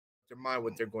their mind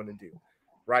what they're going to do,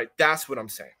 right? That's what I'm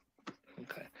saying.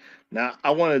 Okay. Now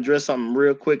I want to address something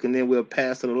real quick, and then we'll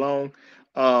pass it along.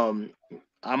 Um,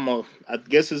 I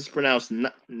guess it's pronounced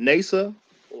Nasa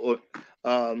or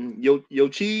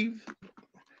Yochiv.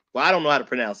 Well, I don't know how to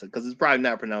pronounce it because it's probably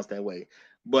not pronounced that way.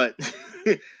 But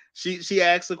she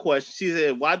asked a question. She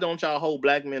said, "Why don't y'all hold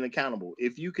black men accountable?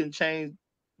 If you can change,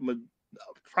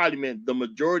 probably meant the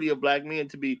majority of black men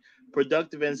to be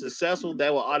productive and successful,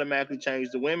 that will automatically change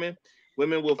the women.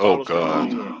 Women will Oh follow strong God.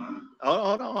 men."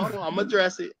 Hold on. I'm gonna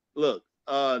address it. Look,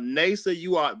 Nasa,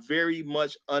 you are very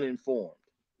much uninformed.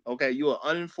 Okay, you're an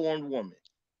uninformed woman.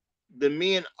 The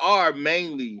men are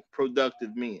mainly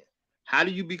productive men. How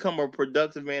do you become a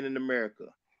productive man in America?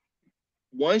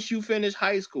 Once you finish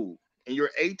high school and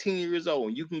you're 18 years old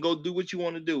and you can go do what you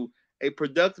want to do, a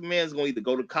productive man is going to either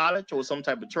go to college or some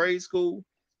type of trade school,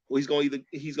 or he's going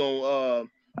to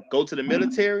go to the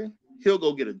military, he'll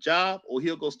go get a job, or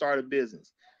he'll go start a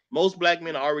business. Most black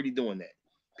men are already doing that.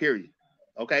 Period.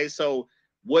 Okay, so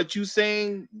what you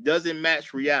saying doesn't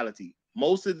match reality.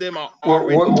 Most of them are Well,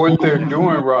 already. what they're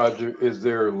doing, Roger, is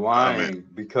they're I mean, lying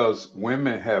because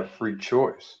women have free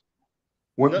choice.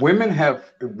 No, Women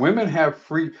have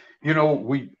free. You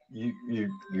know,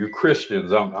 you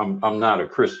Christians. I'm not a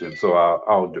Christian, so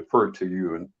I'll defer to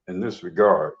you in this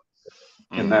regard,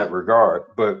 in mm-hmm. that regard.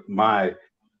 But my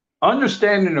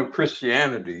understanding of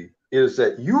Christianity is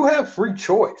that you have free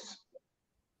choice.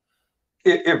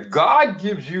 If God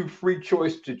gives you free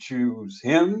choice to choose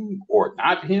him or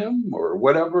not him or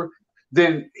whatever,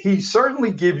 then he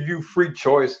certainly gives you free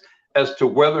choice as to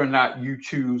whether or not you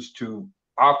choose to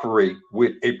operate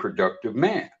with a productive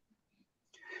man.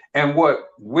 And what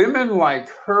women like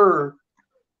her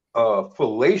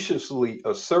fallaciously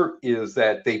assert is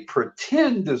that they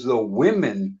pretend as though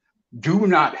women do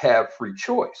not have free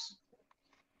choice.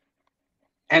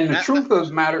 And the truth of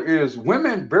the matter is,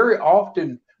 women very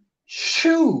often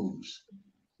choose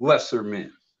lesser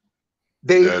men.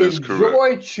 They That is correct.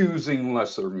 enjoy choosing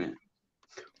lesser men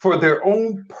for their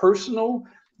own personal,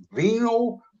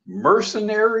 venal,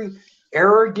 mercenary,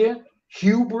 arrogant,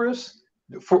 hubris,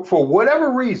 for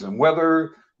whatever reason,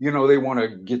 whether they want to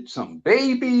get some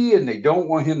baby and they don't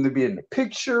want him to be in the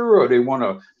picture, or they want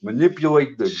to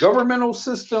manipulate the governmental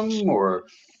system, or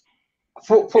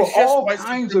for It's just all white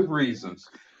kinds of supremacy. reasons.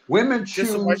 Women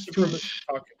Just a white choose to supremacy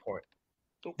talking point.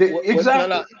 exactly.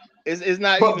 no. It's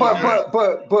not But even.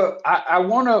 I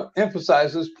want to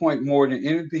emphasize this point more than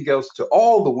anything else to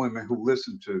all the women who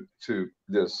listen to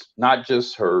this, not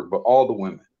just her, but all the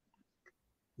women.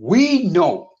 We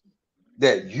know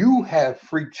that you have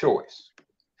free choice.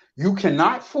 You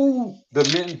cannot fool the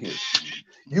men here.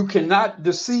 You cannot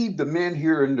deceive the men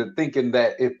here into thinking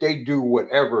that if they do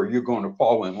whatever, you're going to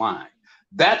fall in line.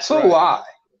 That's a Right. lie.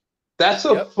 That's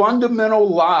a Yep. fundamental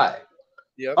lie.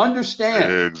 Yep. Understand,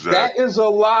 that Exactly. is a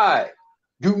lie.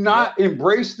 Do Yep. not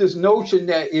embrace this notion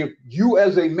that if you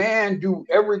as a man do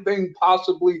everything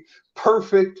possibly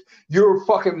perfect, you're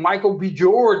fucking Michael B.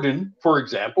 Jordan, for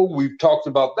example. We've talked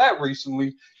about that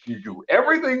recently. You do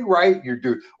everything right,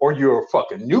 or you're a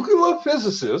fucking nuclear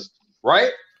physicist,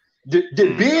 right?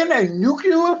 Did being a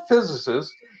nuclear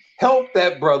physicist help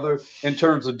that brother in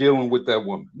terms of dealing with that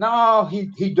woman? No,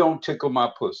 he don't tickle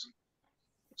my pussy.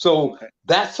 So Okay.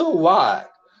 that's a lie.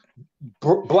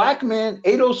 Black men,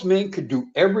 ADOS men could do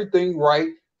everything right,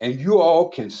 and you all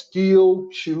can still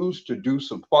choose to do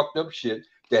some fucked up shit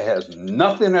that has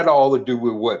nothing at all to do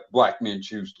with what black men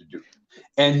choose to do.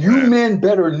 And you Man. men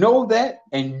better know that,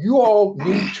 and you all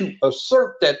need to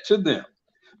assert that to them.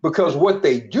 Because what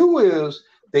they do is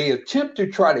they attempt to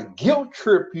try to guilt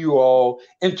trip you all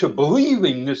into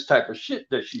believing this type of shit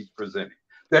that she's presenting.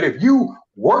 That if you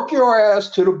work your ass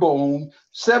to the bone,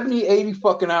 70, 80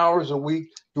 fucking hours a week,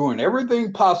 doing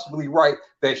everything possibly right,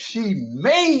 that she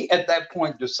may at that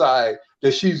point decide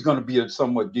that she's going to be a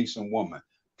somewhat decent woman.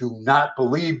 Do not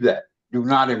believe that. Do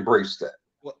not embrace that.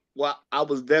 Well, I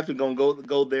was definitely gonna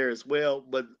go there as well.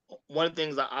 But one of the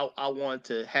things I want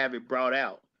to have it brought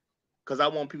out, because I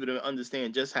want people to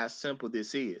understand just how simple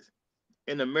this is.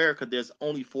 In America, there's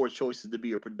only four choices to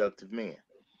be a productive man.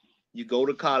 You go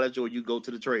to college or you go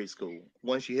to the trade school.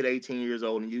 Once you hit 18 years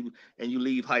old and you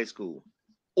leave high school,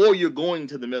 or you're going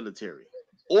to the military,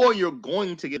 or you're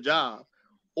going to get a job,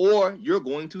 or you're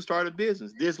going to start a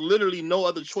business. There's literally no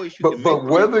other choice you can make But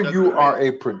to be a whether you productive man. are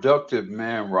a productive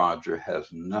man, Roger, has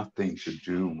nothing to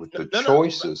do with the No, no,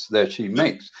 choices that she no,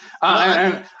 makes. no.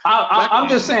 I'm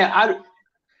just saying.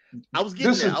 I was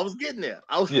getting This there. is I was getting there.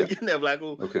 I was yeah. getting there, Black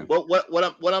Hole. Okay.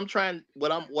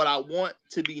 What I want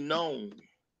to be known,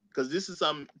 because this is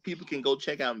something people can go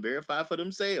check out and verify for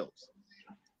themselves.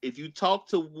 if you talk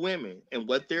to women and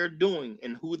what they're doing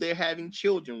and who they're having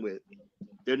children with,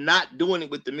 they're not doing it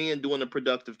with the men doing the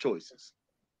productive choices.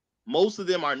 Most of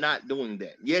them are not doing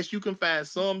that. Yes, you can find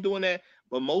some doing that,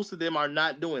 but most of them are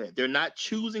not doing it. They're not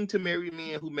choosing to marry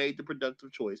men who made the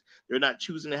productive choice. They're not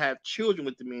choosing to have children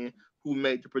with the men who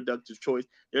made the productive choice.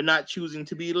 They're not choosing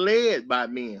to be led by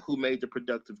men who made the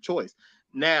productive choice.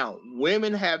 Now,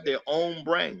 women have their own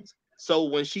brains. So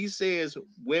when she says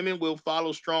women will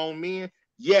follow strong men,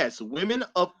 yes, women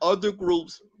of other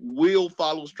groups will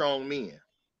follow strong men.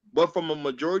 But from a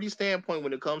majority standpoint,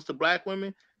 when it comes to black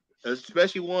women,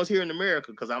 especially ones here in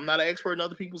America, because I'm not an expert in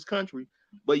other people's country,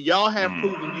 but y'all have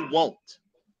proven you won't.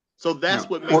 So that's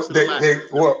what makes it a lot.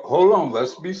 Well, hold on.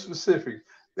 Let's be specific.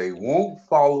 They won't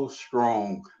follow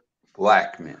strong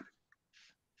black men.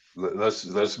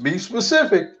 Let's be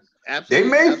specific. Absolutely,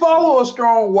 They may follow a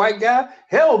strong white guy.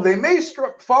 Hell, they may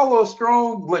follow a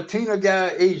strong Latina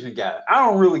guy, Asian guy. I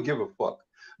don't really give a fuck.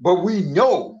 But we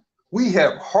know, we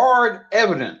have hard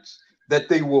evidence that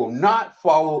they will not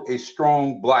follow a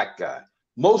strong black guy.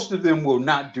 Most of them will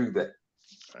not do that.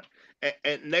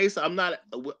 And Nasa, I'm not.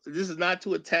 This is not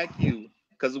to attack you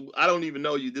because I don't even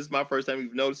know you. This is my first time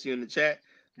even noticing you in the chat.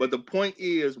 But the point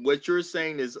is, what you're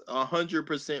saying is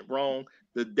 100% wrong.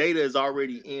 The data is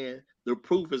already in. The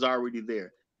proof is already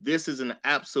there. This is an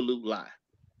absolute lie.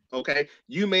 Okay,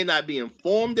 you may not be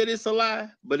informed that it's a lie,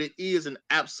 but it is an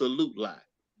absolute lie.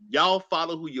 Y'all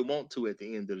follow who you want to at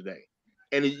the end of the day,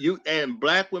 and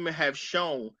black women have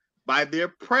shown by their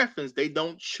preference they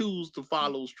don't choose to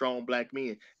follow strong black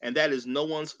men, and that is no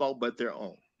one's fault but their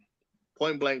own.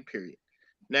 Point blank. Period.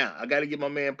 Now I got to get my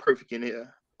man Perfect in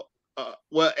here.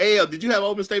 Well, AL, did you have an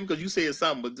opening statement? Because you said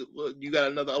something, but you got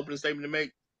another opening statement to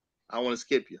make? I want to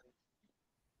skip you.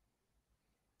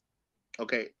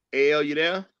 Okay, AL, you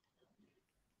there?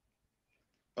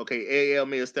 Okay, AL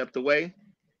may have stepped away.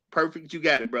 Perfect, you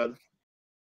got it, brother.